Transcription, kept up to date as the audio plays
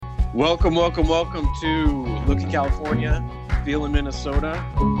Welcome to Look at California, Feel in Minnesota.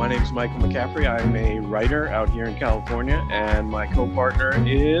 My name is Michael McCaffrey. I'm a writer out here in California, and my co-partner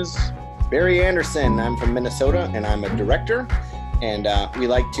is Barry Anderson. I'm from Minnesota, and I'm a director. And we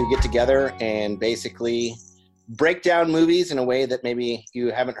like to get together and basically break down movies in a way that maybe you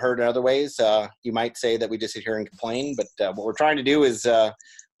haven't heard in other ways. You might say that we just sit here and complain, but what we're trying to do is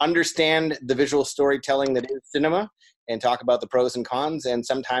understand the visual storytelling that is cinema and talk about the pros and cons and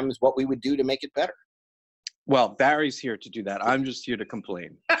sometimes what we would do to make it better. Well, Barry's here to do that. I'm just here to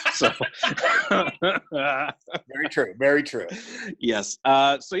complain. So Very true. Very true. Yes.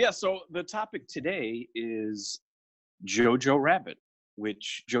 So the topic today is Jojo Rabbit,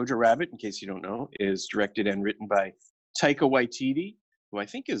 which Jojo Rabbit, in case you don't know, is directed and written by Taika Waititi, who I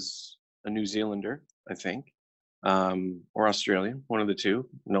think is a New Zealander, or Australian, one of the two.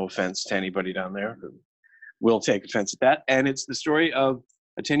 No offense to anybody down there who will take offense at that. And it's the story of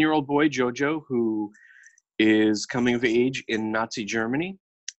a 10-year-old boy, Jojo, who is coming of age in Nazi Germany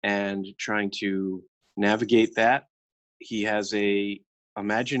and trying to navigate that. He has a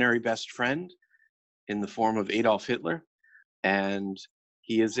imaginary best friend in the form of Adolf Hitler, and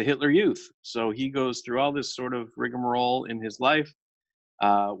he is a Hitler Youth. So he goes through all this sort of rigmarole in his life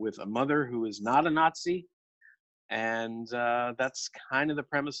with a mother who is not a Nazi, and that's kind of the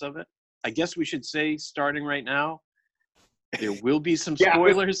premise of it. I guess we should say, starting right now, there will be some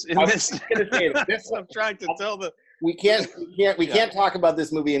spoilers in this. I'm trying to tell the. We can't talk about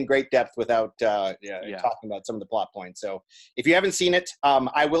this movie in great depth without talking about some of the plot points. So if you haven't seen it,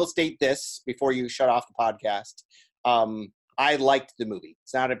 I will state this before you shut off the podcast. I liked the movie.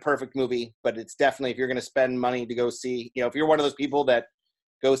 It's not a perfect movie, but it's definitely, if you're going to spend money to go see, if you're one of those people that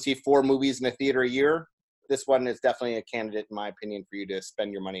go see 4 movies in a theater a year, this one is definitely a candidate, in my opinion, for you to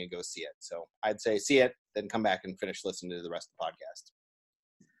spend your money and go see it. So I'd say see it, then come back and finish listening to the rest of the podcast.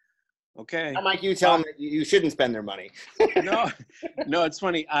 Okay. Now, Mike, you tell them that you shouldn't spend their money. No, it's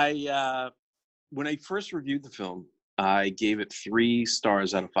funny. When I first reviewed the film, I gave it 3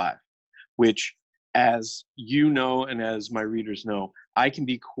 stars out of 5, which, as you know, and as my readers know, I can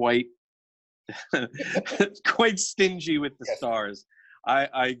be quite stingy with the stars.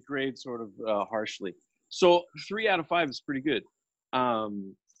 I grade sort of harshly. So 3 out of 5 is pretty good. I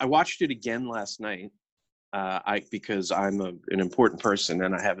watched it again last night because I'm an important person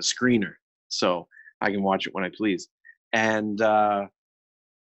and I have a screener, so I can watch it when I please. And I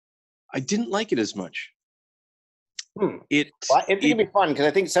didn't like it as much. It's going to be fun because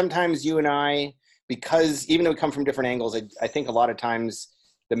I think sometimes you and I, because even though we come from different angles, I think a lot of times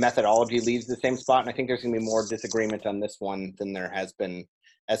the methodology leaves the same spot, and I think there's going to be more disagreement on this one than there has been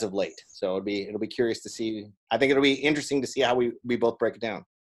as of late. So it'll be curious to see. I think it'll be interesting to see how we both break it down.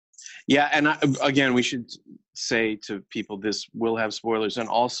 Yeah, and again, we should say to people this will have spoilers, and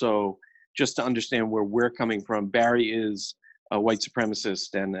also just to understand where we're coming from. Barry is a white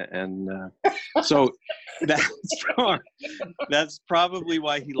supremacist, and so that's probably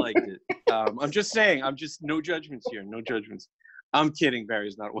why he liked it. I'm just saying. No judgments here. No judgments. I'm kidding.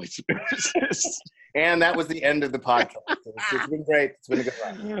 Barry's not a white supremacist. And that was the end of the podcast. It's been great. It's been a good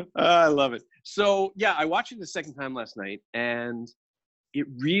run. I love it. So, yeah, I watched it the second time last night, and it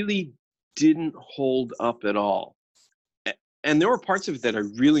really didn't hold up at all. And there were parts of it that I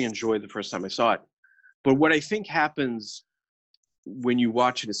really enjoyed the first time I saw it. But what I think happens when you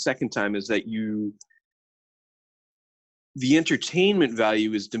watch it a second time is that the entertainment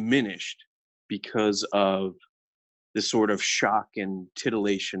value is diminished because of the sort of shock and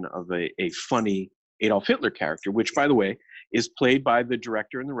titillation of a funny Adolf Hitler character, which, by the way, is played by the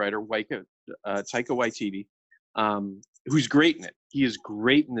director and the writer, Taika Waititi, who's great in it. He is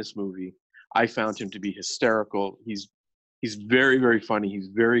great in this movie. I found him to be hysterical. He's very, very funny. He's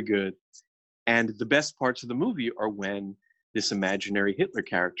very good. And the best parts of the movie are when this imaginary Hitler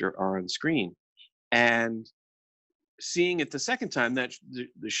character are on screen. And seeing it the second time, that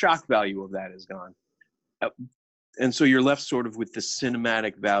the shock value of that is gone. And so you're left sort of with the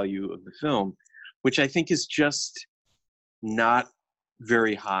cinematic value of the film, which I think is just not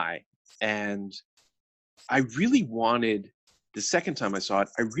very high. And I really wanted, the second time I saw it,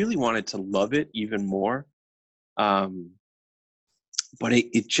 I really wanted to love it even more. But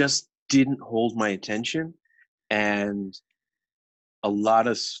it just didn't hold my attention. And a lot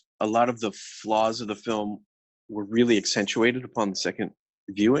of the flaws of the film were really accentuated upon the second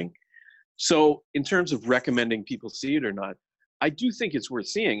viewing. So in terms of recommending people see it or not, I do think it's worth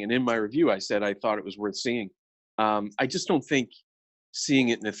seeing. And in my review, I said I thought it was worth seeing. I just don't think seeing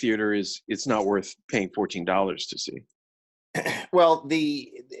it in a theater it's not worth paying $14 to see. Well,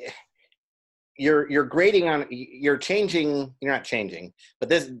 you're grading on, you're changing, you're not changing, but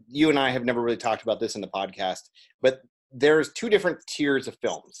this, you and I have never really talked about this in the podcast, but there's two different tiers of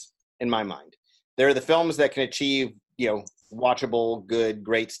films in my mind. There are the films that can achieve, watchable, good,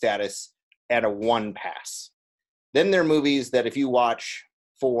 great status at a one pass. Then there are movies that if you watch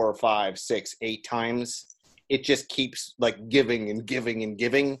 4, 5, 6, 8 times, it just keeps like giving and giving and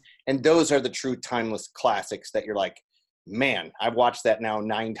giving. And those are the true timeless classics that you're like, man, I've watched that now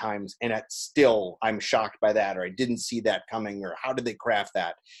 9 times and I'm shocked by that, or I didn't see that coming, or how did they craft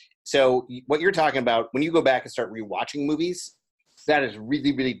that? So what you're talking about, when you go back and start rewatching movies, that is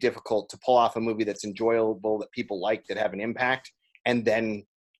really, really difficult to pull off a movie that's enjoyable, that people like, that have an impact, and then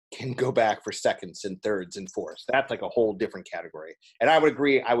can go back for seconds and thirds and fourths. That's like a whole different category. And I would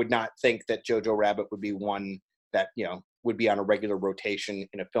agree, I would not think that Jojo Rabbit would be one that, would be on a regular rotation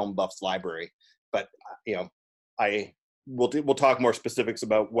in a film buff's library. But, we'll talk more specifics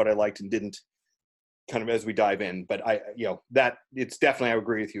about what I liked and didn't kind of as we dive in. But that it's definitely, I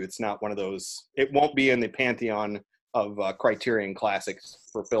agree with you. It's not one of those, it won't be in the pantheon of Criterion classics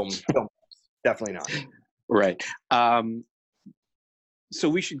for film. Definitely not. Right. So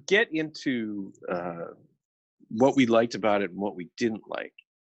we should get into what we liked about it and what we didn't like.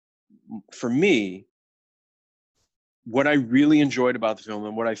 For me, what I really enjoyed about the film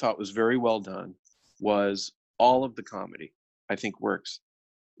and what I thought was very well done was all of the comedy. I think works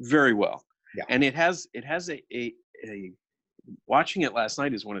very well. Yeah. And it has a watching it last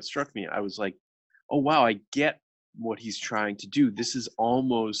night is when it struck me. I was like, oh wow, I get what he's trying to do. This is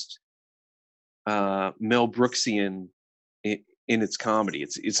almost Mel Brooksian in its comedy.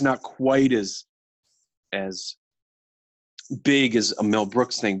 It's not quite as big as a Mel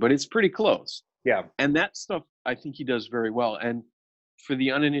Brooks thing, but it's pretty close. Yeah. And that stuff I think he does very well. And for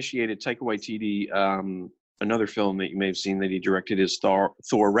the uninitiated, Taika Waititi, another film that you may have seen that he directed is Thor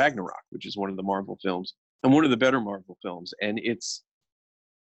Ragnarok, which is one of the Marvel films and one of the better Marvel films. And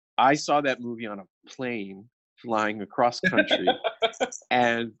I saw that movie on a plane flying across country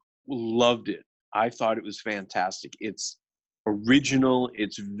and loved it. I thought it was fantastic. It's original.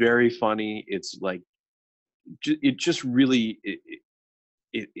 It's very funny. It's like, it just really,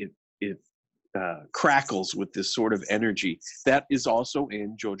 it crackles with this sort of energy that is also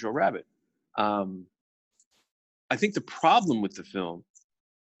in Jojo Rabbit. I think the problem with the film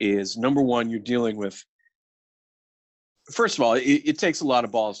is, number one, you're dealing with, first of all, it takes a lot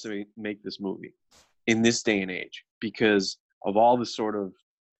of balls to make this movie in this day and age because of all the sort of,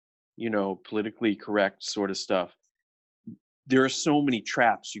 politically correct sort of stuff. There are so many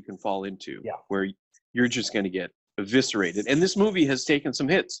traps you can fall into where you're just going to get eviscerated. And this movie has taken some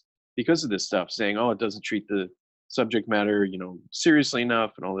hits because of this stuff, saying, oh, it doesn't treat the subject matter, seriously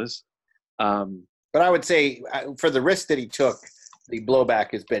enough and all this. But I would say for the risk that he took, the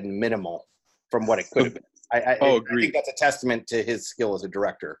blowback has been minimal from what it could have been. I think that's a testament to his skill as a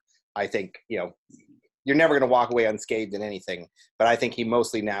director. I think, you're never going to walk away unscathed in anything, but I think he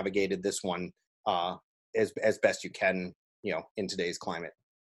mostly navigated this one as best you can, in today's climate.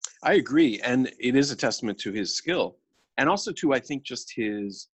 I agree. And it is a testament to his skill and also to, I think, just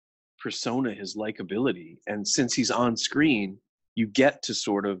his persona, his likability. And since he's on screen, you get to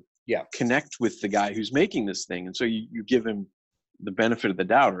sort of connect with the guy who's making this thing. And so you give him the benefit of the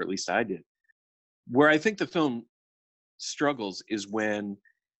doubt, or at least I did. Where I think the film struggles is when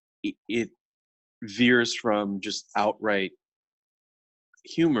it veers from just outright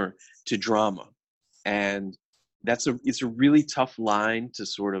humor to drama. And it's a really tough line to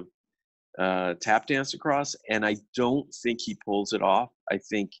sort of tap dance across. And I don't think he pulls it off. I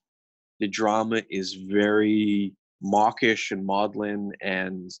think the drama is very mawkish and maudlin,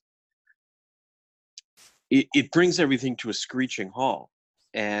 and it brings everything to a screeching halt.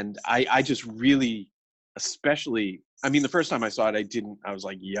 And I just really, especially, I mean, the first time I saw it, I was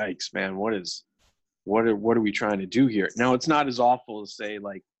like, yikes, man, what are we trying to do here? Now, it's not as awful as, say,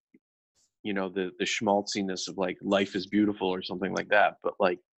 like, the schmaltziness of like Life is Beautiful or something like that, but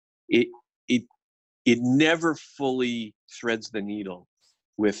like it never fully threads the needle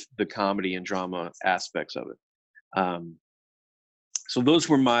with the comedy and drama aspects of it. So those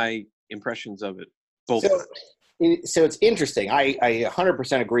were my impressions of it both times. So it's interesting. I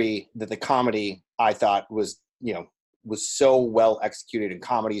 100% agree that the comedy, I thought, was so well executed, and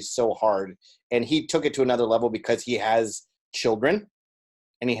comedy is so hard. And he took it to another level because he has children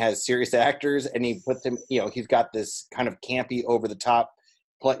and he has serious actors, and he puts them, he's got this kind of campy, over the top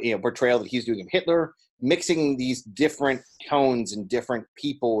portrayal that he's doing of Hitler, mixing these different tones and different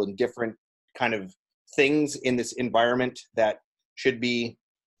people and different kind of things in this environment that should be,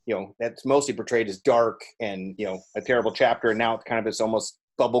 that's mostly portrayed as dark and, a terrible chapter. And now it's kind of this almost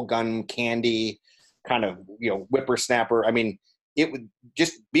bubblegum candy kind of, whippersnapper. I mean, it would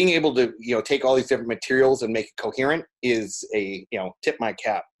just being able to, take all these different materials and make it coherent is a, tip my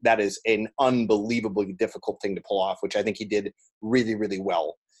cap. That is an unbelievably difficult thing to pull off, which I think he did really, really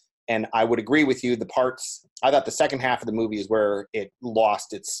well. And I would agree with you. I thought the second half of the movie is where it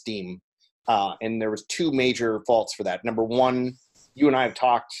lost its steam. And there was two major faults for that. Number one, you and I have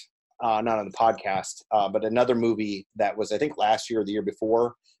talked, not on the podcast, but another movie that was, I think, last year or the year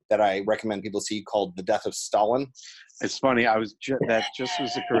before that I recommend people see called The Death of Stalin. It's funny. That just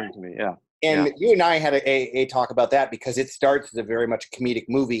was occurring to me. Yeah. And you and I had a talk about that because it starts as a very much comedic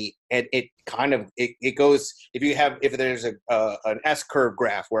movie, and it kind of it goes if there's an S-curve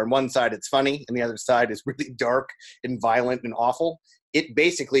graph where on one side it's funny and the other side is really dark and violent and awful. It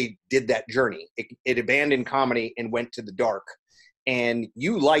basically did that journey. It abandoned comedy and went to the dark. And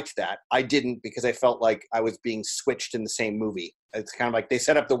you liked that. I didn't, because I felt like I was being switched in the same movie. It's kind of like they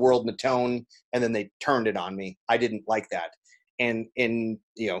set up the world and the tone, and then they turned it on me. I didn't like that. And in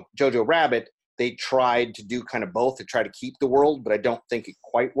Jojo Rabbit, they tried to do kind of both to try to keep the world, but I don't think it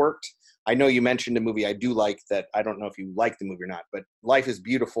quite worked. I know you mentioned a movie I do like that. I don't know if you like the movie or not, but Life is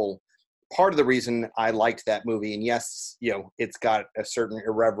Beautiful. Part of the reason I liked that movie, and yes, it's got a certain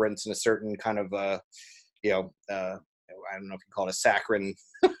irreverence and a certain kind of I don't know if you call it a saccharine,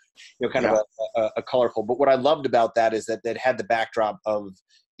 kind of a colorful. But what I loved about that is that it had the backdrop of,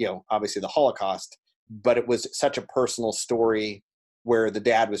 obviously the Holocaust, but it was such a personal story where the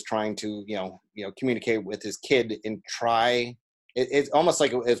dad was trying to, communicate with his kid and try. It's almost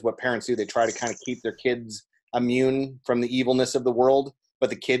like it's what parents do. They try to kind of keep their kids immune from the evilness of the world, but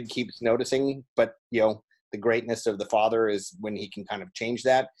the kid keeps noticing. But, the greatness of the father is when he can kind of change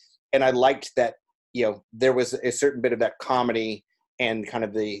that. And I liked that, there was a certain bit of that comedy and kind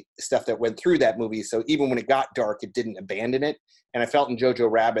of the stuff that went through that movie. So even when it got dark, it didn't abandon it. And I felt in Jojo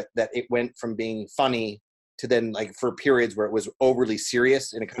Rabbit that it went from being funny to then, like, for periods where it was overly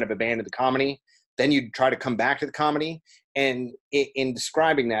serious and it kind of abandoned the comedy. Then you'd try to come back to the comedy. And in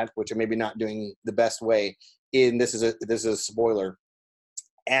describing that, which I'm maybe not doing the best way, this is a spoiler.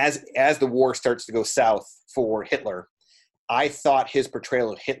 As the war starts to go south for Hitler, I thought his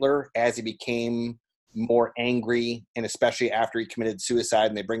portrayal of Hitler as he became more angry, and especially after he committed suicide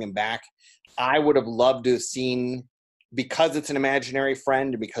and they bring him back, I would have loved to have seen, because it's an imaginary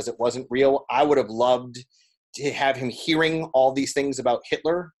friend and because it wasn't real, I would have loved to have him hearing all these things about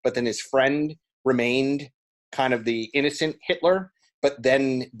Hitler, but then his friend remained kind of the innocent Hitler, but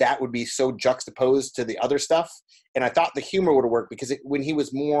then that would be so juxtaposed to the other stuff. And I thought the humor would have worked because when he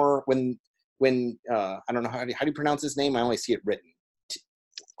was more, when I don't know, how do you pronounce his name? I only see it written.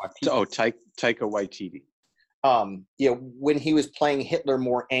 Taika Waititi. When he was playing Hitler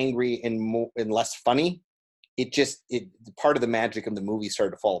more angry and less funny, part of the magic of the movie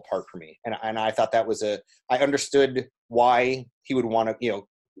started to fall apart for me. And I thought that was I understood why he would want to,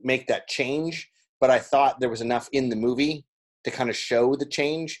 make that change, but I thought there was enough in the movie to kind of show the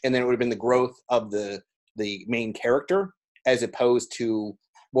change. And then it would have been the growth of the main character, as opposed to,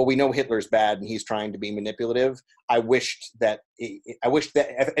 well, we know Hitler's bad and he's trying to be manipulative. I wished that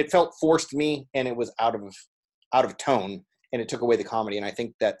it felt forced to me, and it was out of tone, and it took away the comedy. And I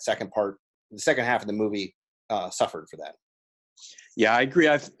think that the second half of the movie suffered for that. Yeah, I agree.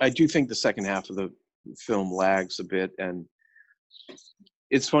 I do think the second half of the film lags a bit, and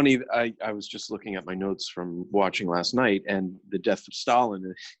it's funny. I was just looking at my notes from watching last night, and The Death of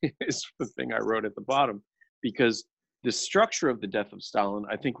Stalin is the thing I wrote at the bottom, because the structure of The Death of Stalin,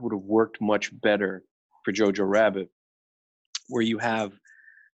 I think, would have worked much better for Jojo Rabbit, where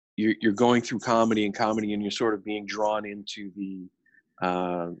you're going through comedy, and you're sort of being drawn into the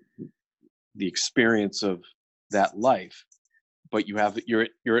experience of that life, but you're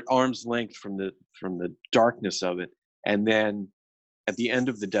at arm's length from the darkness of it. And then at the end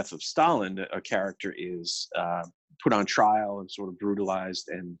of The Death of Stalin, a character is put on trial and sort of brutalized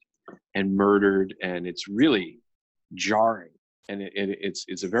and murdered, and it's really jarring, and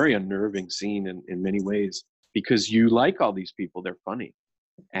it's a very unnerving scene in many ways, because you like all these people, they're funny,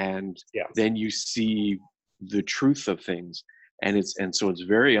 and then you see the truth of things, and so it's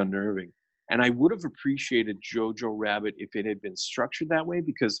very unnerving. And I would have appreciated Jojo Rabbit if it had been structured that way,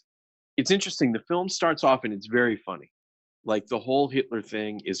 because it's interesting. The film starts off and it's very funny. Like, the whole Hitler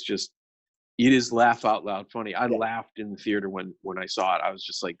thing is it is laugh out loud funny. I laughed in the theater when I saw it. I was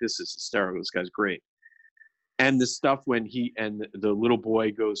just like, this is hysterical. This guy's great. And the stuff when he and the little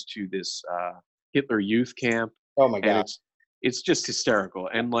boy goes to this Hitler youth camp. Oh my God. It's just hysterical.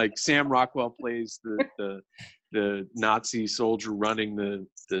 And like, Sam Rockwell plays the Nazi soldier running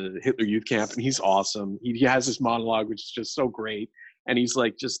the Hitler youth camp, and he's awesome. He has this monologue, which is just so great. and he's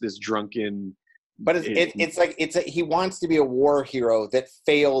like just this drunken. But he wants to be a war hero that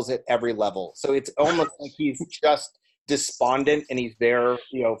fails at every level. So it's almost like he's just despondent and he's there,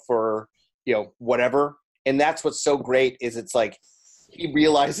 for, whatever. And that's what's so great is it's like he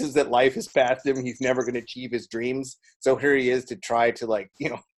realizes that life has passed him. He's never going to achieve his dreams. So here he is to try to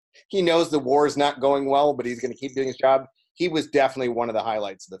he knows the war is not going well, but he's going to keep doing his job. He was definitely one of the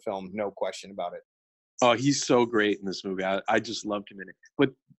highlights of the film. No question about it. Oh, he's so great in this movie. I just loved him in it. But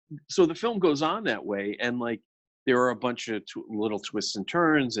so the film goes on that way, and like there are a bunch of little twists and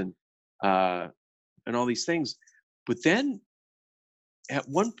turns and all these things. But then at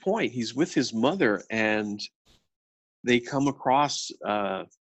one point, he's with his mother, and they come across.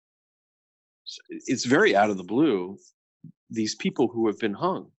 It's very out of the blue. These people who have been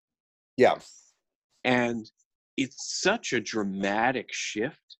hung. Yeah, and it's such a dramatic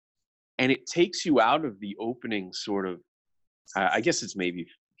shift. And it takes you out of the opening sort of, I guess it's maybe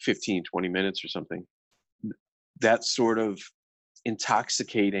 15, 20 minutes or something, that sort of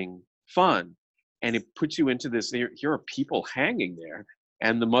intoxicating fun. And it puts you into this, here are people hanging there.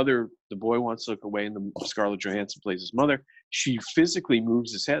 And the boy wants to look away, and the Scarlett Johansson plays his mother. She physically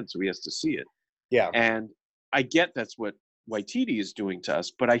moves his head, so he has to see it. Yeah. And I get that's what Waititi is doing to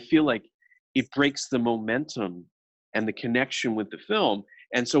us, but I feel like it breaks the momentum and the connection with the film.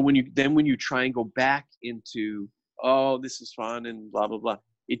 And so when you try and go back into, oh, this is fun and blah, blah, blah,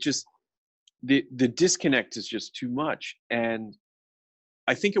 it just, the disconnect is just too much. And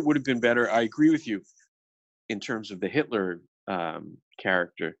I think it would have been better. I agree with you in terms of the Hitler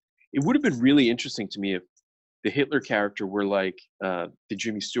character. It would have been really interesting to me if the Hitler character were like the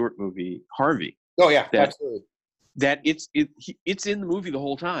Jimmy Stewart movie, Harvey. Oh yeah, absolutely. That it's in the movie the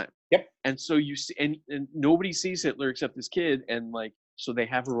whole time. Yep. And so you see, and nobody sees Hitler except this kid, and like, so they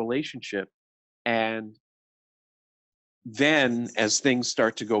have a relationship, and then as things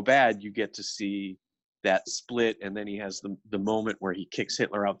start to go bad, you get to see that split, and then he has the moment where he kicks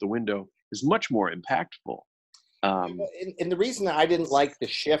Hitler out the window is much more impactful. And the reason that I didn't like the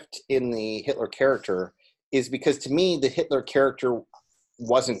shift in the Hitler character is because to me the Hitler character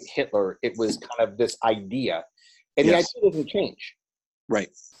wasn't Hitler; it was kind of this idea, and the idea doesn't change. Right.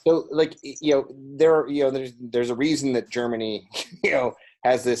 So, like, there's a reason that Germany,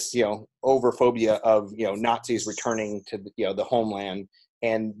 has this, overphobia of, Nazis returning to, the homeland.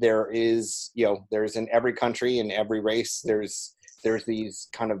 And there's in every country, in every race, there's these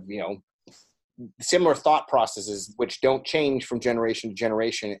kind of, similar thought processes which don't change from generation to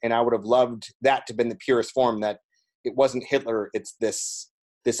generation. And I would have loved that to have been the purest form, that it wasn't Hitler, it's this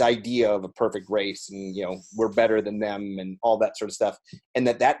idea of a perfect race, and we're better than them and all that sort of stuff, and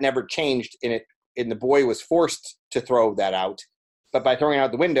that never changed in it. And the boy was forced to throw that out, but by throwing it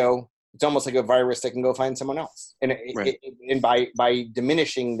out the window, it's almost like a virus that can go find someone else. And and by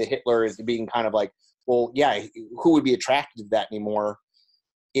diminishing the Hitler as being kind of like, well, yeah, who would be attracted to that anymore?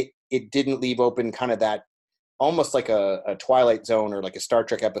 It didn't leave open kind of that, almost like a Twilight Zone or like a Star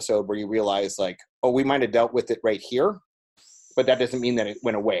Trek episode where you realize like, oh, we might have dealt with it right here, but that doesn't mean that it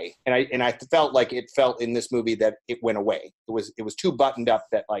went away. And I felt like it felt in this movie that it went away. It was too buttoned up,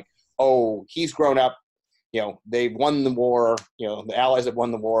 that like, oh, he's grown up, they've won the war, the Allies have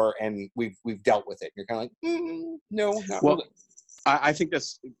won the war, and we've dealt with it. You're kind of like, no, not really. I think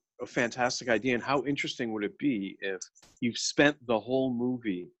that's a fantastic idea. And how interesting would it be if you've spent the whole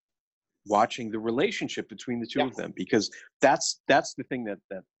movie watching the relationship between the two of them, because that's the thing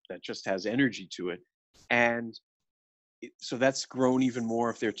that just has energy to it. And so that's grown even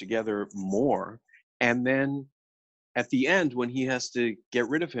more if they're together more. And then at the end, when he has to get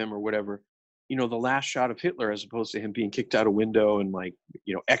rid of him or whatever, the last shot of Hitler, as opposed to him being kicked out a window and like,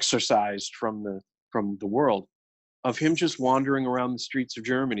 exorcised from the world, of him just wandering around the streets of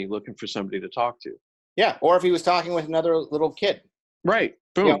Germany looking for somebody to talk to. Yeah. Or if he was talking with another little kid. Right.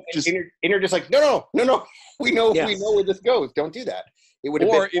 Boom. And you're just like, no. We know where this goes. Don't do that. It would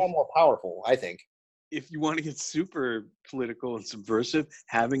have been far more powerful, I think. If you want to get super political and subversive,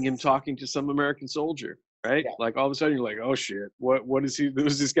 having him talking to some American soldier, right? Yeah. Like all of a sudden you're like, oh shit, what is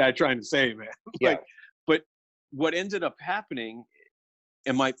this guy trying to say, man? But what ended up happening,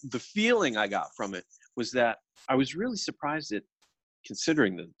 and the feeling I got from it was that I was really surprised at,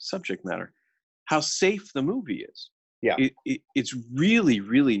 considering the subject matter, how safe the movie is. Yeah. It's really,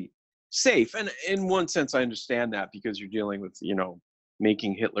 really safe. And in one sense, I understand that, because you're dealing with,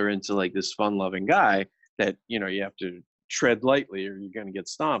 making Hitler into like this fun-loving guy that, you have to tread lightly or you're going to get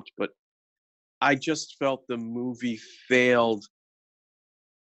stomped. But I just felt the movie failed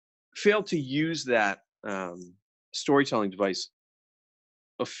to use that storytelling device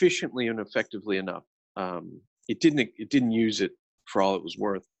efficiently and effectively enough. It didn't use it for all it was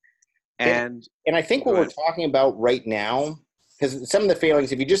worth. And I think what we're talking about right now, because some of the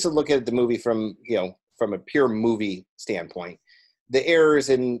failings, if you just look at the movie from a pure movie standpoint, the errors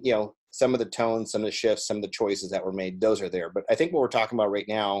in some of the tones, some of the shifts, some of the choices that were made, those are there. But I think what we're talking about right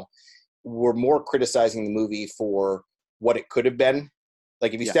now, we're more criticizing the movie for what it could have been.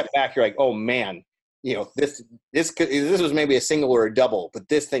 Like if you step back, you're like, oh man, this was maybe a single or a double, but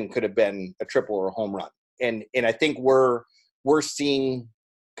this thing could have been a triple or a home run. And I think we're seeing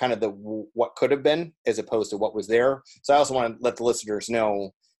kind of what could have been as opposed to what was there. So I also want to let the listeners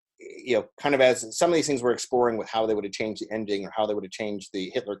know, kind of as some of these things we're exploring with how they would have changed the ending or how they would have changed the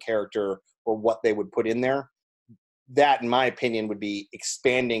Hitler character or what they would put in there. That, in my opinion, would be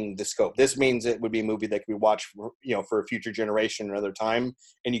expanding the scope. This means it would be a movie that could be watched for a future generation or another time,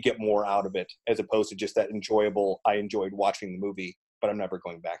 and you get more out of it as opposed to just that I enjoyed watching the movie, but I'm never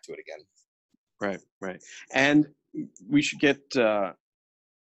going back to it again. Right. And we should get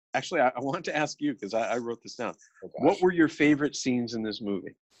actually, I wanted to ask you, because I wrote this down. What were your favorite scenes in this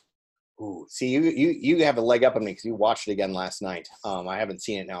movie? Ooh, see, you have a leg up on me because you watched it again last night. I haven't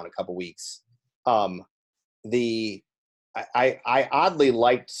seen it now in a couple weeks. I oddly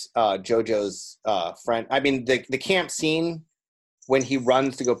liked JoJo's friend. I mean, the camp scene when he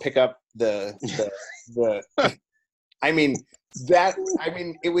runs to go pick up the I mean,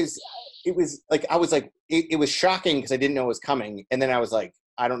 it was like, I was like, it was shocking because I didn't know it was coming. And then I was like,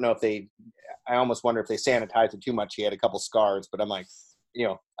 I don't know if I almost wonder if they sanitized it too much. He had a couple scars, but I'm like,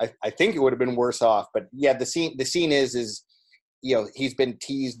 I think it would have been worse off. But yeah, the scene is he's been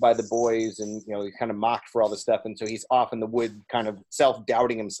teased by the boys and, he's kind of mocked for all this stuff. And so he's off in the wood kind of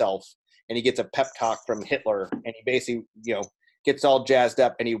self-doubting himself. And he gets a pep talk from Hitler. And he basically, gets all jazzed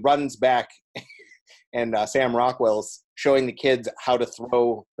up and he runs back. And Sam Rockwell's showing the kids how to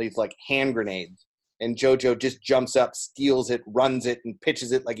throw these like hand grenades. And JoJo just jumps up, steals it, runs it, and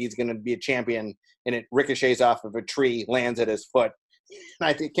pitches it like he's going to be a champion. And it ricochets off of a tree, lands at his foot. And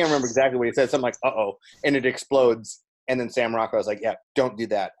I can't remember exactly what he said. Something like, uh-oh. And it explodes. And then Sam Rockwell was like, yeah, don't do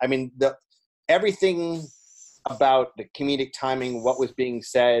that. I mean, everything about the comedic timing, what was being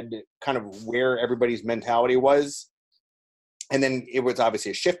said, kind of where everybody's mentality was. And then it was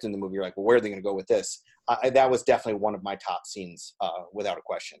obviously a shift in the movie. You're like, well, where are they going to go with this? That was definitely one of my top scenes, without a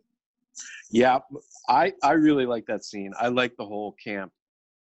question. Yeah, I really like that scene. I like the whole camp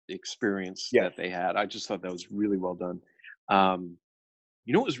experience that they had. I just thought that was really well done.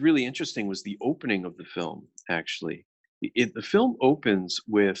 What was really interesting was the opening of the film, actually. The film opens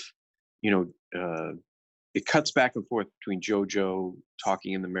with, it cuts back and forth between JoJo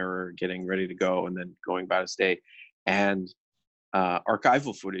talking in the mirror, getting ready to go, and then going about his day, and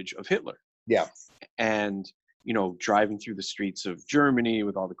archival footage of Hitler. Yeah. And, driving through the streets of Germany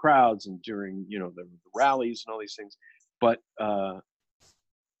with all the crowds and during, the rallies and all these things. But the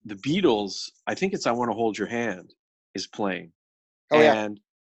Beatles, I think it's I Want to Hold Your Hand, is playing. Oh, yeah.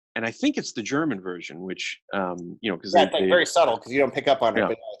 And I think it's the German version, which, because it's like very subtle because you don't pick up on it,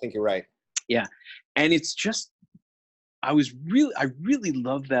 but I think you're right. Yeah. And it's just, I really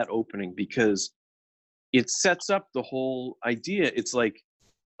love that opening because it sets up the whole idea. It's like,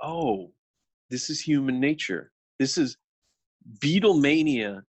 oh, this is human nature. This is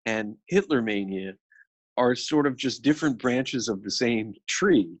Beatlemania and Hitlermania are sort of just different branches of the same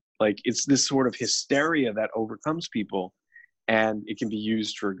tree. Like it's this sort of hysteria that overcomes people, and it can be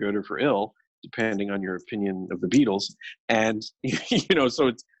used for good or for ill, depending on your opinion of the Beatles. And,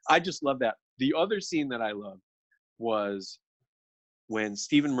 so I just love that. The other scene that I loved was when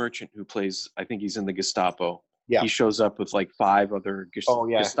Stephen Merchant, who plays, I think he's in the Gestapo, he shows up with like 5 other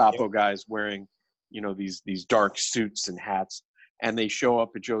Gestapo guys wearing, these dark suits and hats, and they show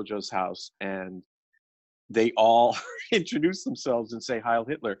up at JoJo's house and they all introduce themselves and say Heil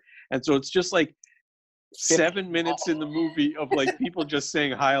Hitler. And so it's just like 7 minutes in the movie of like people just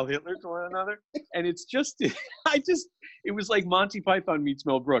saying Heil Hitler to one another. And it's just, it was like Monty Python meets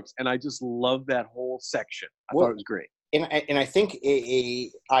Mel Brooks. And I just love that whole section. I thought it was great. And I think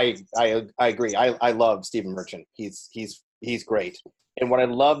I agree. I love Stephen Merchant. He's great. And what I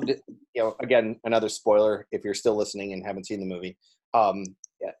loved, again, another spoiler if you're still listening and haven't seen the movie,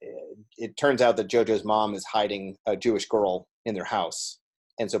 it turns out that JoJo's mom is hiding a Jewish girl in their house.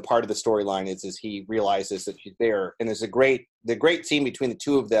 And so part of the storyline is he realizes that she's there. And there's the great scene between the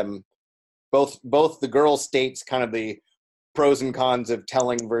two of them. Both the girl states kind of the pros and cons of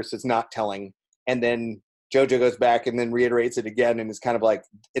telling versus not telling. And then JoJo goes back and then reiterates it again and is kind of like,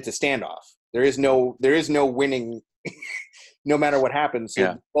 it's a standoff. There is no winning no matter what happens. So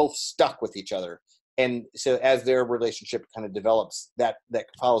they're both stuck with each other. And so as their relationship kind of develops, that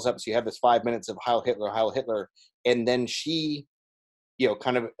follows up. So you have this 5 minutes of Heil Hitler. And then she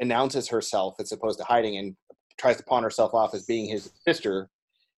kind of announces herself as opposed to hiding, and tries to pawn herself off as being his sister.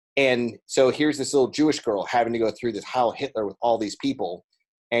 And so here's this little Jewish girl having to go through this Heil Hitler with all these people.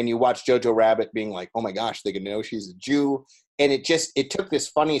 And you watch Jojo Rabbit being like, oh my gosh, they can know she's a Jew. And it took this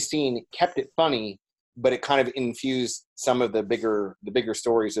funny scene, kept it funny, but it kind of infused some of the bigger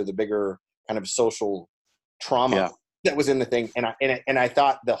stories, or the bigger kind of social trauma that was in the thing. And I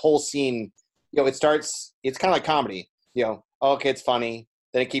thought the whole scene, it's kind of like comedy, okay, it's funny,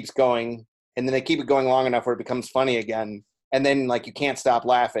 then it keeps going, and then they keep it going long enough where it becomes funny again. And then like, you can't stop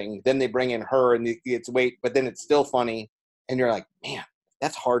laughing. Then they bring in her and it's wait, but then it's still funny. And you're like, man,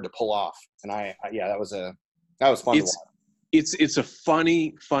 that's hard to pull off. And that was fun to watch. It's a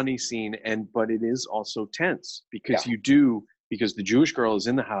funny scene, but it is also tense because because the Jewish girl is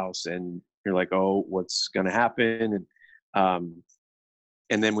in the house and you're like, oh, what's going to happen? And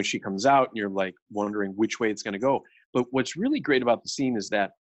then when she comes out, you're like wondering which way it's going to go. But what's really great about the scene is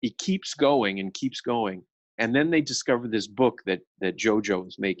that it keeps going and keeps going. And then they discover this book that Jojo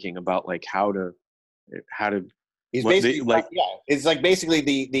is making about like how to He's basically it's like basically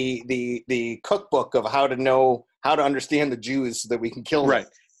the cookbook of how to understand the Jews so that we can kill them. Right.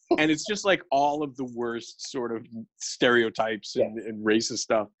 And it's just like all of the worst sort of stereotypes and racist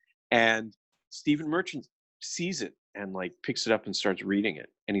stuff. And Stephen Merchant sees it and like picks it up and starts reading it.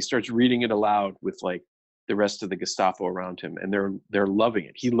 And he starts reading it aloud with like the rest of the Gestapo around him, and they're loving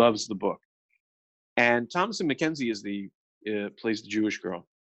it. He loves the book. And Thomasin McKenzie is plays the Jewish girl.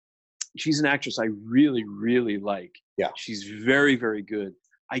 She's an actress I really, really like. Yeah. She's very, very good.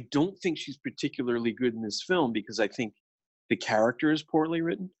 I don't think she's particularly good in this film because I think the character is poorly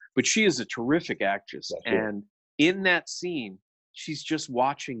written, but she is a terrific actress. Yeah, sure. And in that scene, she's just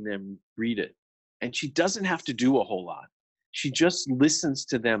watching them read it. And she doesn't have to do a whole lot. She just listens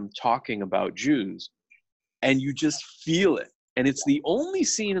to them talking about Jews, and you just feel it. And it's the only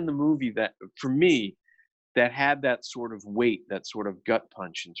scene in the movie that, for me, that had that sort of weight, that sort of gut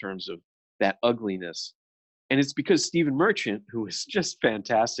punch in terms of that ugliness. And it's because Stephen Merchant, who is just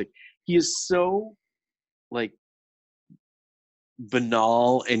fantastic, he is so like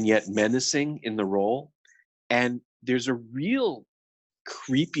banal and yet menacing in the role. And there's a real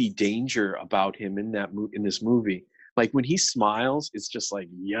creepy danger about him in this movie. Like when he smiles, it's just like,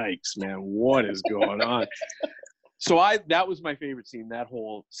 yikes, man, what is going on? So that was my favorite scene, that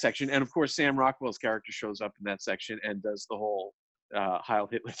whole section. And of course, Sam Rockwell's character shows up in that section and does the whole Heil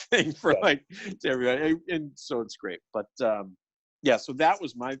Hitler thing for like to everybody. And so it's great. But so that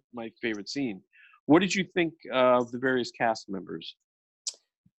was my favorite scene. What did you think of the various cast members?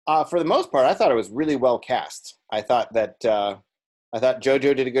 For the most part, I thought it was really well cast. I thought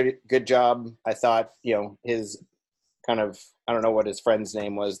Jojo did a good job. I thought, his kind of, I don't know what his friend's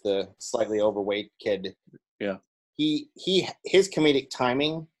name was, the slightly overweight kid. Yeah. His comedic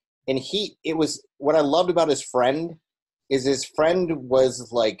timing, and it was what I loved about his friend is his friend was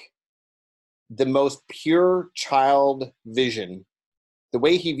like the most pure child vision, the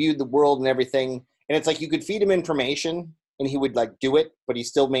way he viewed the world and everything. And it's like you could feed him information and he would like do it, but he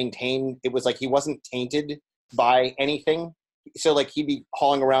still maintained, it was like he wasn't tainted by anything. So like he'd be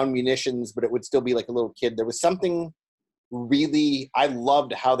hauling around munitions, but it would still be like a little kid. There was something really, I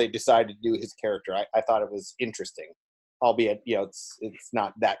loved how they decided to do his character. I thought it was interesting, albeit, it's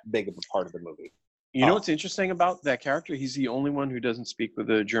not that big of a part of the movie. You know what's interesting about that character? He's the only one who doesn't speak with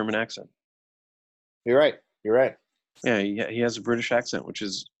a German accent. You're right. Yeah, he has a British accent, which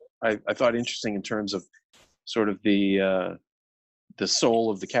is, I thought interesting in terms of sort of the soul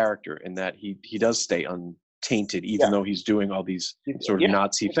of the character, in that he does stay untainted, even though he's doing all these sort of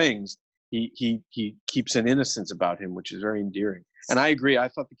Nazi things. He keeps an innocence about him, which is very endearing. And I agree. I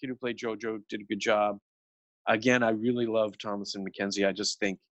thought the kid who played Jojo did a good job. Again, I really love Thomasin McKenzie. I just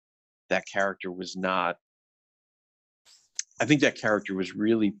think that character was not. I think that character was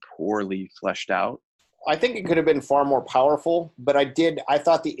really poorly fleshed out. I think it could have been far more powerful, but I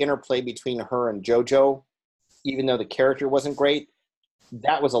thought the interplay between her and Jojo, even though the character wasn't great,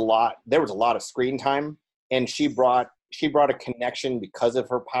 that was a lot. There was a lot of screen time, and she brought a connection because of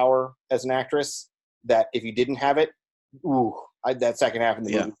her power as an actress that if you didn't have it, that second half of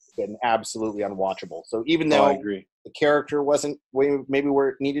the movie would have been absolutely unwatchable. So even though I agree, the character wasn't maybe where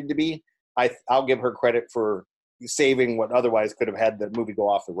it needed to be, I'll give her credit for saving what otherwise could have had the movie go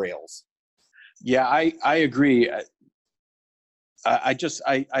off the rails. Yeah, I agree. I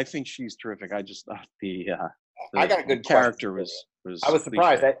think she's terrific. I just thought the I got a good character was. I was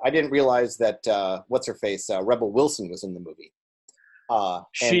surprised. I didn't realize that what's her face, Rebel Wilson, was in the movie.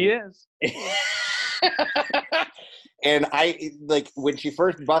 She is. And I like when she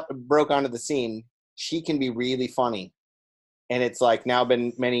first broke onto the scene. She can be really funny, and it's like now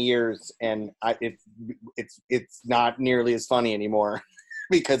been many years, and it's not nearly as funny anymore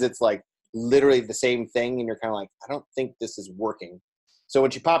because it's like literally the same thing, and you're kind of like, I don't think this is working. So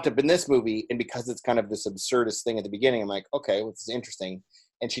when she popped up in this movie, and because it's kind of this absurdist thing at the beginning, I'm like, okay, well, this is interesting.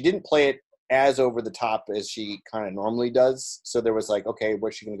 And she didn't play it as over the top as she kind of normally does. So there was like, okay,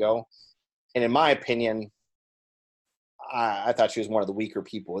 where's she going to go? And in my opinion, I thought she was one of the weaker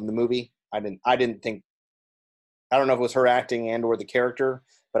people in the movie. I didn't think, I don't know if it was her acting and or the character,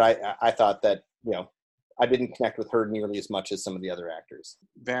 but I thought that, I didn't connect with her nearly as much as some of the other actors.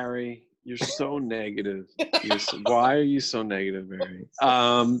 Barry, you're so negative. Why are you so negative, Barry?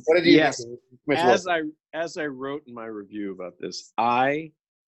 What did you think? As I wrote in my review about this,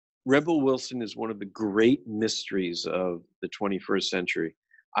 Rebel Wilson is one of the great mysteries of the 21st century.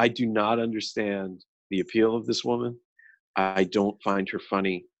 I do not understand the appeal of this woman. I don't find her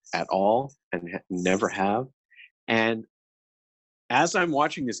funny at all, and never have. And as I'm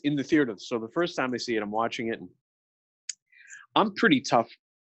watching this in the theater, so the first time I see it, I'm watching it, and I'm pretty tough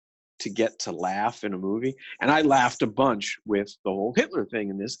to get to laugh in a movie. And I laughed a bunch with the whole Hitler thing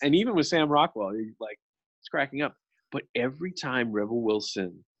in this, and even with Sam Rockwell, it's cracking up. But every time Rebel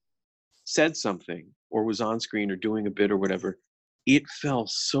Wilson said something or was on screen or doing a bit or whatever, it fell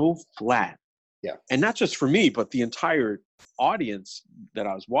so flat. Yeah. And not just for me, but the entire audience that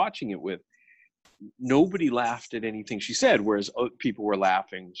I was watching it with. Nobody laughed at anything she said, whereas people were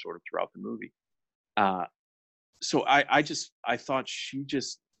laughing sort of throughout the movie. So I thought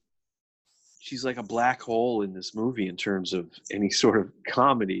she's like a black hole in this movie in terms of any sort of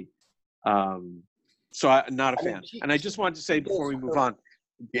comedy. So I'm not a fan. And I just wanted to say before we move on,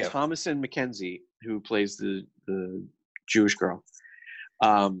 Thomasin McKenzie, who plays the Jewish girl,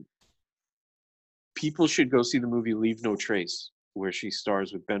 people should go see the movie Leave No Trace, where she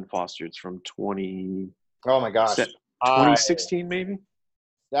stars with Ben Foster. It's from 2016 maybe?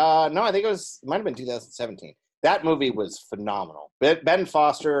 No, I think it might have been 2017. That movie was phenomenal. Ben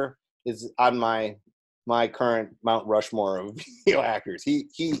Foster is on my current Mount Rushmore of actors.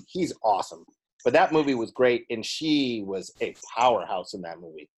 He's awesome. But that movie was great, and she was a powerhouse in that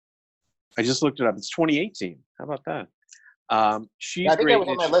movie. I just looked it up. It's 2018. How about that? She's I think great. that was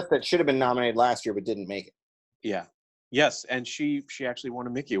on my list that should have been nominated last year but didn't make it. Yeah. Yes, and she actually won a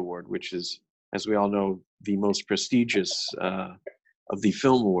Mickey Award, which is, as we all know, the most prestigious of the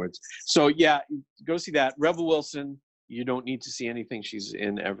film awards. So yeah, go see that. Rebel Wilson, you don't need to see anything she's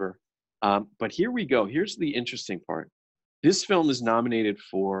in ever. But here we go. Here's the interesting part. This film is nominated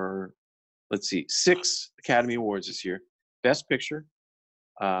for, 6 Academy Awards this year. Best Picture,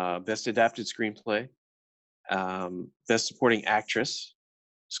 Best Adapted Screenplay, Best Supporting Actress,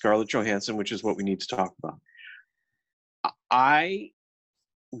 Scarlett Johansson, which is what we need to talk about. I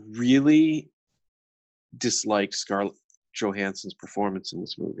really disliked Scarlett Johansson's performance in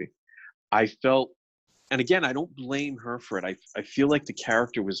this movie. I felt, and again, I don't blame her for it. I feel like the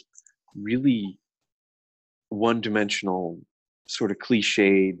character was really one-dimensional, sort of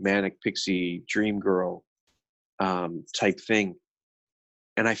cliched, manic pixie, dream girl type thing.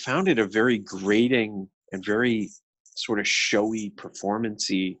 And I found it a very grating and very sort of showy,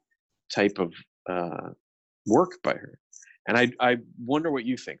 performance-y type of work by her. And I wonder what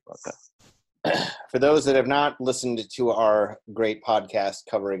you think about that. For those that have not listened to our great podcast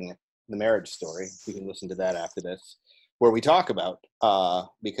covering The Marriage Story, you can listen to that after this, where we talk about,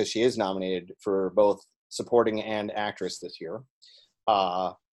 because she is nominated for both supporting and actress this year.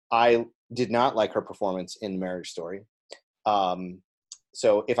 I did not like her performance in The Marriage Story.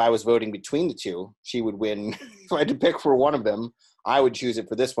 So if I was voting between the two, she would win. If I had to pick for one of them, I would choose it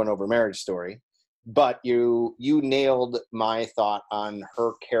for this one over Marriage Story. But you nailed my thought on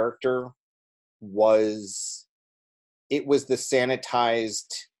her character. It was the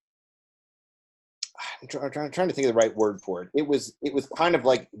sanitized, I'm trying to think of the right word for it. It was kind of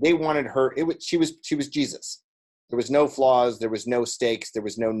like they wanted her. She was Jesus. There was no flaws. There was no stakes. There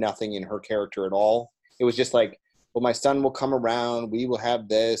was no nothing in her character at all. It was just like, well, my son will come around. We will have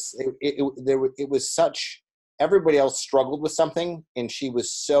this. It was such. Everybody else struggled with something, and she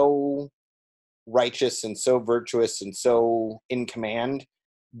was so righteous and so virtuous and so in command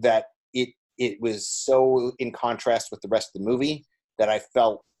that it was so in contrast with the rest of the movie that I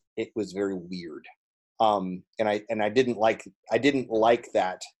felt it was very weird. And I didn't like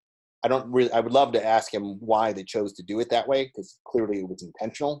that. I would love to ask him why they chose to do it that way, because clearly it was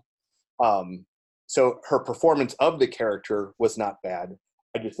intentional. So her performance of the character was not bad.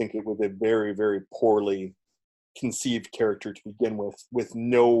 I just think it was a very, very poorly conceived character to begin with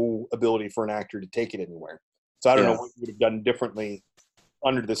no ability for an actor to take it anywhere. So I don't know what you would have done differently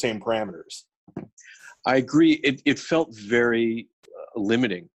under the same parameters. I agree. It felt very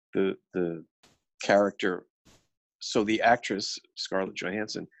limiting, the character. So the actress, Scarlett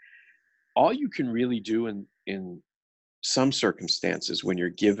Johansson, all you can really do in some circumstances when you're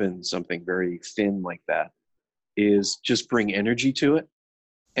given something very thin like that is just bring energy to it.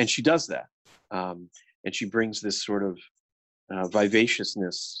 And she does that. And she brings this sort of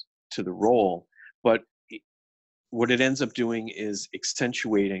vivaciousness to the role. But what it ends up doing is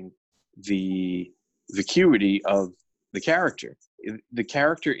accentuating the vacuity of the character. The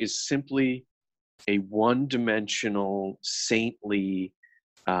character is simply a one-dimensional, saintly.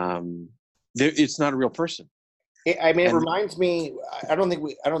 It's not a real person. I mean, it reminds me. I don't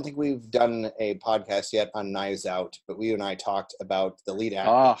think we've done a podcast yet on Knives Out, but you and I talked about the lead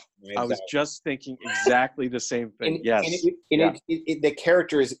actor. I was just thinking exactly the same thing. Yes, the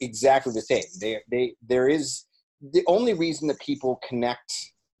character is exactly the same. There is the only reason that people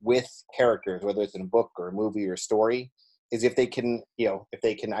connect with characters, whether it's in a book or a movie or a story, is if they can, if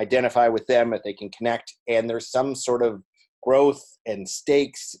they can identify with them, if they can connect, and there's some sort of growth and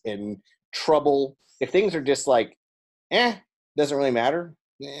stakes and trouble. If things are just like, doesn't really matter.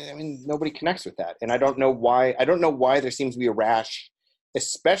 I mean, nobody connects with that. And I don't know why there seems to be a rash,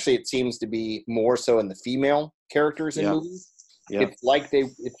 especially it seems to be more so in the female characters in movies. Yeah. It's like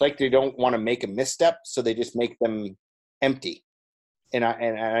they don't want to make a misstep, so they just make them empty. And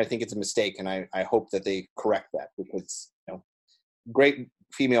I think it's a mistake, and I hope that they correct that, because great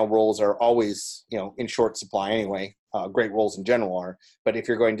female roles are always in short supply anyway. Great roles in general are, but if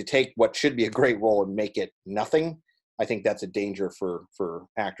you're going to take what should be a great role and make it nothing, I think that's a danger for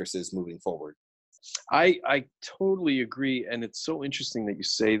actresses moving forward. I totally agree, and it's so interesting that you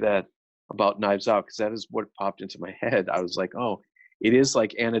say that about Knives Out, because that is what popped into my head. I was like, oh, it is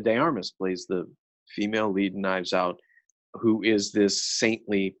like Ana de Armas plays the female lead in Knives Out, who is this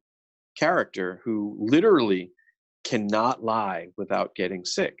saintly character who literally cannot lie without getting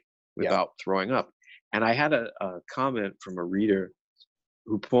sick, without throwing up. And I had a comment from a reader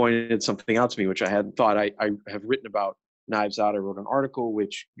who pointed something out to me, which I hadn't thought. I have written about Knives Out. I wrote an article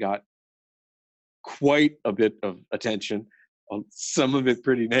which got quite a bit of attention, some of it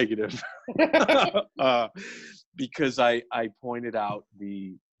pretty negative, because I pointed out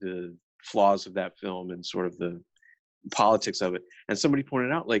the flaws of that film and sort of the politics of it. And somebody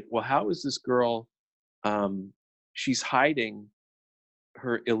pointed out, like, well, how is this girl, she's hiding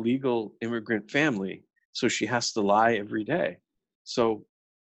her illegal immigrant family, so she has to lie every day. So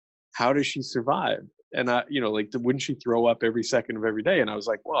how does she survive? And wouldn't she throw up every second of every day? And I was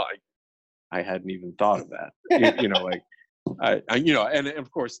like, well, I hadn't even thought of that. And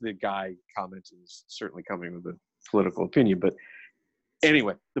of course the guy commented is certainly coming with a political opinion. But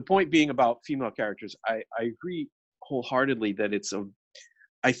anyway, the point being about female characters, I agree wholeheartedly that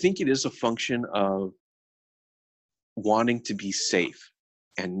I think it is a function of wanting to be safe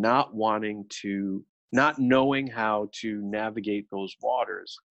and not knowing how to navigate those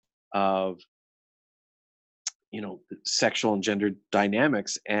waters of sexual and gender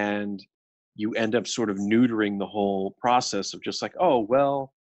dynamics, and you end up sort of neutering the whole process of just like, oh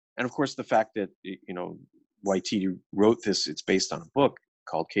well. And of course the fact that Waititi wrote this, it's based on a book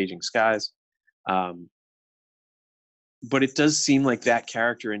called Caging Skies, but it does seem like that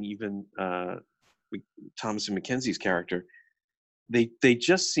character, and even Thomasin McKenzie's character, they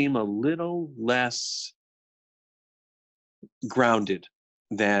just seem a little less grounded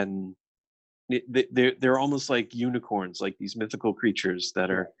than they're almost like unicorns, like these mythical creatures that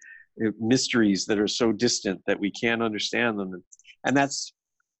are mysteries that are so distant that we can't understand them, and that's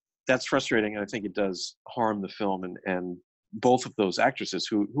frustrating. And I think it does harm the film, and both of those actresses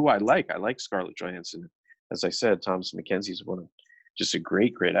who I like Scarlett Johansson. As I said, Thomasin McKenzie is just a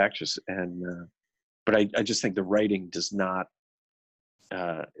great actress, and but I just think the writing does not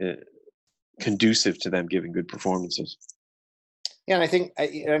conducive to them giving good performances. Yeah, and I think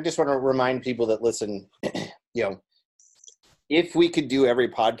I just want to remind people that listen, if we could do every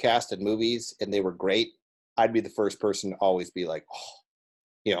podcast and movies and they were great, I'd be the first person to always be like,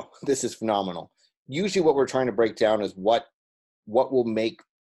 oh, this is phenomenal. Usually what we're trying to break down is what will make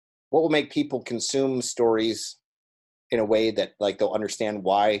people consume stories in a way that, like, they'll understand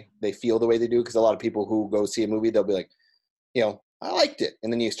why they feel the way they do. Because a lot of people who go see a movie, they'll be like, I liked it.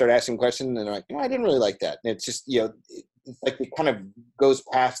 And then you start asking questions and they're like, I didn't really like that. And it's just, it's like it kind of goes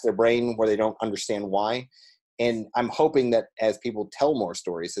past their brain where they don't understand why. And I'm hoping that as people tell more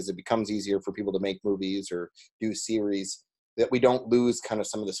stories, as it becomes easier for people to make movies or do series, that we don't lose kind of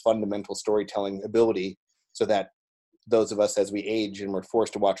some of this fundamental storytelling ability, so that those of us, as we age and we're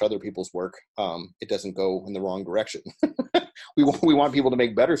forced to watch other people's work, it doesn't go in the wrong direction. We want people to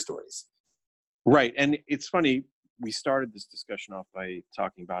make better stories. Right. And it's funny, we started this discussion off by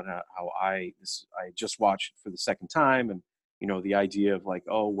talking about how I just watched it for the second time, and the idea of like,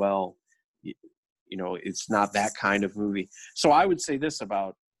 oh well, it's not that kind of movie. So I would say this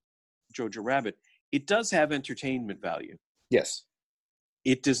about Jojo Rabbit: it does have entertainment value. Yes.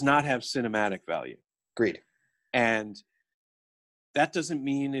 It does not have cinematic value. Agreed. And that doesn't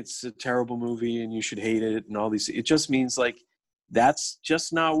mean it's a terrible movie and you should hate it and all these. It just means like that's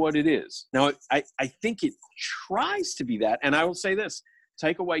just not what it is. Now, I think it tries to be that. And I will say this: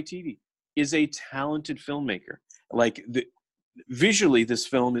 Taika Waititi is a talented filmmaker. Like visually, this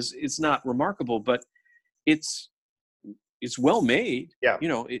film it's not remarkable, but it's well made. Yeah.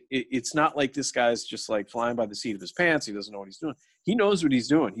 It's not like this guy's just like flying by the seat of his pants. He doesn't know what he's doing. He knows what he's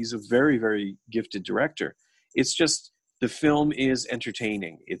doing. He's a very, very gifted director. It's just the film is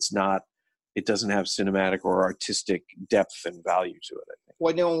entertaining. It doesn't have cinematic or artistic depth and value to it, I think.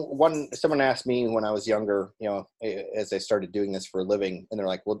 Well, someone asked me when I was younger, as I started doing this for a living, and they're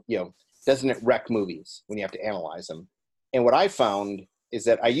like, well, doesn't it wreck movies when you have to analyze them? And what I found is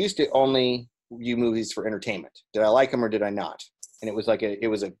that I used to only view movies for entertainment. Did I like them or did I not? And it was like it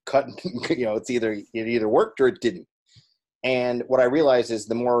was a cut. It either worked or it didn't. And what I realized is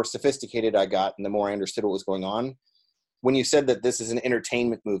the more sophisticated I got and the more I understood what was going on. When you said that this is an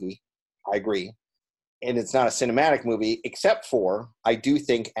entertainment movie, I agree. And it's not a cinematic movie, except for I do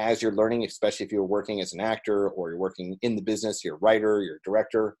think as you're learning, especially if you're working as an actor or you're working in the business, you're a writer, you're a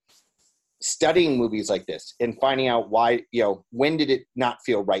director, studying movies like this and finding out why, when did it not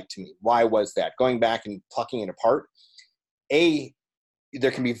feel right to me? Why was that? Going back and plucking it apart.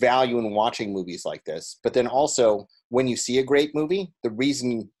 There can be value in watching movies like this, but then also when you see a great movie, the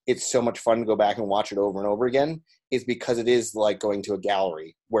reason it's so much fun to go back and watch it over and over again is because it is like going to a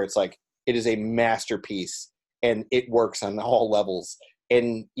gallery where it's like, it is a masterpiece and it works on all levels.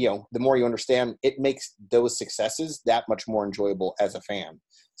 And, the more you understand, it makes those successes that much more enjoyable as a fan.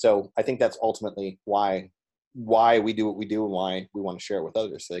 So I think that's ultimately why we do what we do and why we want to share it with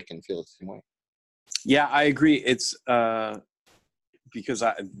others so they can feel the same way. Yeah, I agree. It's because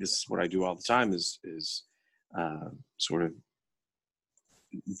this is what I do all the time is sort of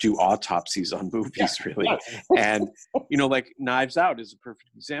do autopsies on movies, really. And, like Knives Out is a perfect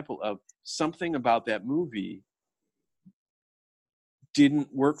example of something about that movie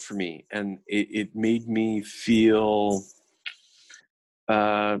didn't work for me. And it made me feel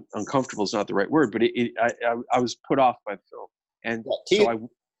uncomfortable is not the right word, but I was put off by the film. And so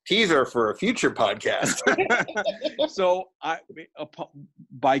teaser for a future podcast. So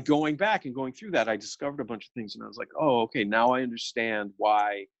by going back and going through that, I discovered a bunch of things, and I was like, oh, okay, now I understand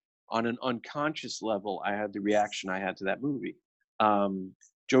why on an unconscious level I had the reaction I had to that movie.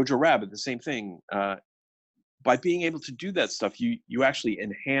 Jojo Rabbit, the same thing. By being able to do that stuff, you actually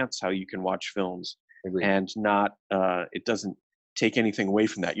enhance how you can watch films. Agreed. And not it doesn't take anything away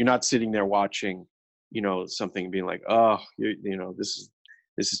from that. You're not sitting there watching, something and being like, oh, this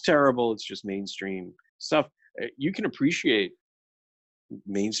is terrible. It's just mainstream stuff. You can appreciate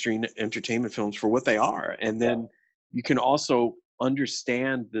mainstream entertainment films for what they are. And then you can also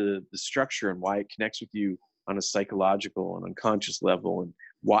understand the structure and why it connects with you on a psychological and unconscious level and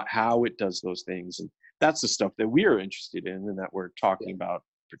how it does those things. And that's the stuff that we are interested in and that we're talking about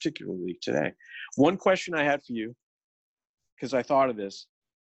particularly today. One question I had for you, because I thought of this,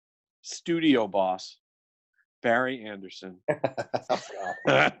 studio boss, Barry Anderson.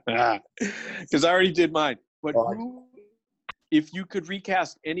 Because I already did mine. But if you could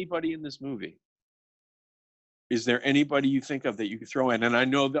recast anybody in this movie, is there anybody you think of that you could throw in? And I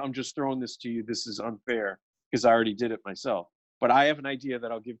know that I'm just throwing this to you. This is unfair because I already did it myself. But I have an idea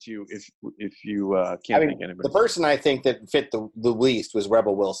that I'll give to you if you can't think anybody. The person I think that fit the least was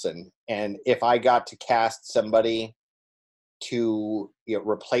Rebel Wilson. And if I got to cast somebody to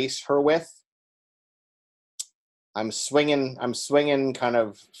replace her with, I'm swinging kind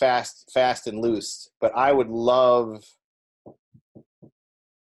of fast and loose, but I would love.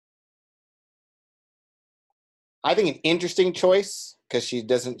 I think an interesting choice because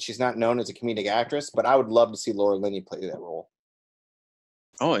she's not known as a comedic actress, but I would love to see Laura Linney play that role.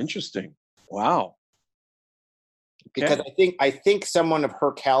 Oh, interesting! Wow. Okay. Because I think someone of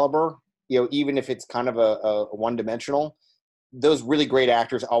her caliber, even if it's kind of a one-dimensional, those really great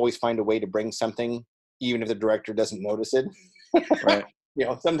actors always find a way to bring something. Even if the director doesn't notice it. Right.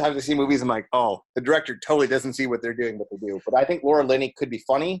 Sometimes I see movies, I'm like, oh, the director totally doesn't see what they're doing, but they do. But I think Laura Linney could be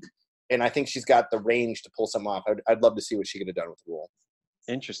funny, and I think she's got the range to pull something off. I'd love to see what she could have done with the role.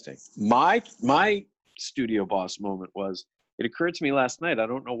 Interesting. My studio boss moment was, it occurred to me last night, I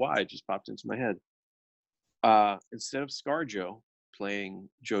don't know why, it just popped into my head. Instead of ScarJo playing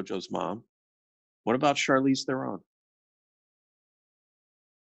JoJo's mom, What about Charlize Theron?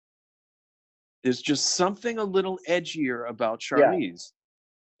 There's just something a little edgier about Charlize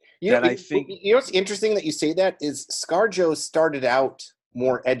that I think. You know what's interesting that you say that is ScarJo started out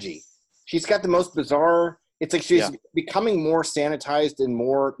more edgy. She's got the most bizarre. It's like she's becoming more sanitized and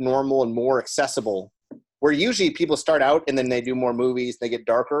more normal and more accessible. Where usually people start out and then they do more movies, they get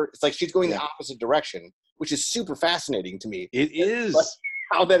darker. It's like she's going the opposite direction, which is super fascinating to me. It is. Like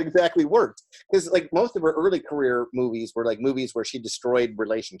how that exactly worked. Because like most of her early career movies were like movies where she destroyed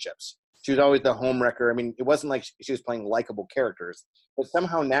relationships. She was always the homewrecker. I mean, it wasn't like she was playing likable characters. But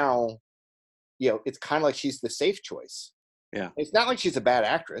somehow now, it's kind of like she's the safe choice. Yeah. It's not like she's a bad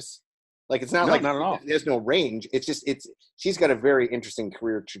actress. Like it's not not at all. There's no range. It's just she's got a very interesting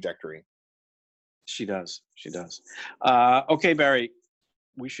career trajectory. She does. Okay, Barry,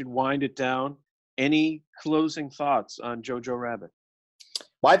 we should wind it down. Any closing thoughts on Jojo Rabbit?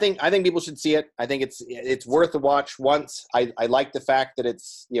 Well, I think people should see it. I think it's worth a watch once. I like the fact that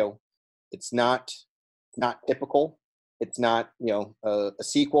it's it's not typical. It's not a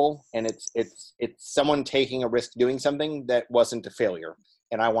sequel, and it's someone taking a risk doing something that wasn't a failure.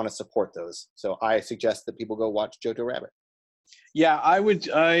 And I want to support those. So I suggest that people go watch Jojo Rabbit. Yeah,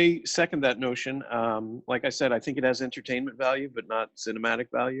 I second that notion. Like I said, I think it has entertainment value, but not cinematic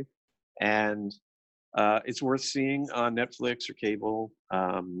value. And it's worth seeing on Netflix or cable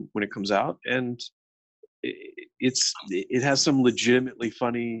when it comes out. And it has some legitimately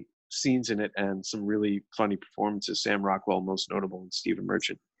funny scenes in it and some really funny performances. Sam Rockwell, most notable, and Stephen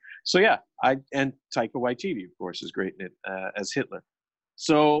Merchant. So yeah, and Taika Waititi, of course, is great in it as Hitler.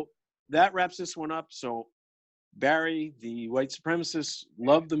 So that wraps this one up. So Barry, the white supremacist,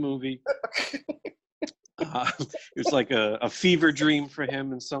 loved the movie. It was like a fever dream for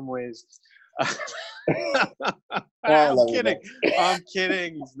him in some ways. I'm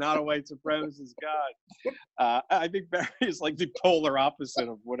kidding. He's not a white supremacist. God. I think Barry is like the polar opposite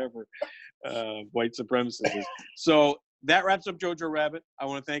of whatever white supremacist is. So that wraps up Jojo Rabbit. I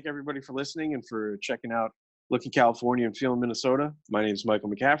want to thank everybody for listening and for checking out Looking California and Feeling Minnesota. My name is Michael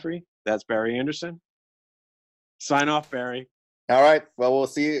McCaffrey. That's Barry Anderson. Sign off, Barry. All right. Well, we'll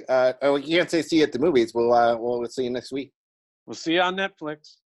see you. We can't say see you at the movies. We'll see you next week. We'll see you on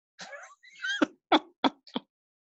Netflix.